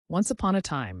Once upon a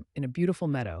time, in a beautiful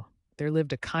meadow, there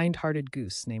lived a kind-hearted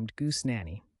goose named Goose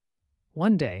Nanny.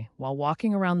 One day, while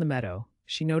walking around the meadow,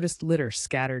 she noticed litter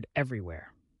scattered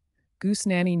everywhere. Goose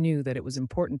Nanny knew that it was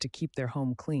important to keep their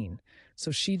home clean,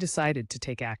 so she decided to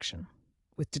take action.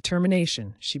 With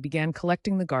determination, she began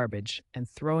collecting the garbage and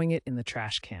throwing it in the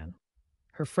trash can.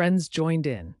 Her friends joined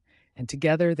in, and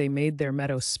together they made their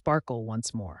meadow sparkle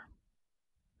once more.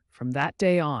 From that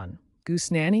day on,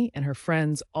 Goose Nanny and her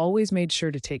friends always made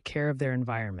sure to take care of their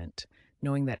environment,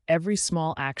 knowing that every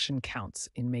small action counts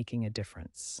in making a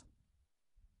difference.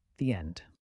 The end.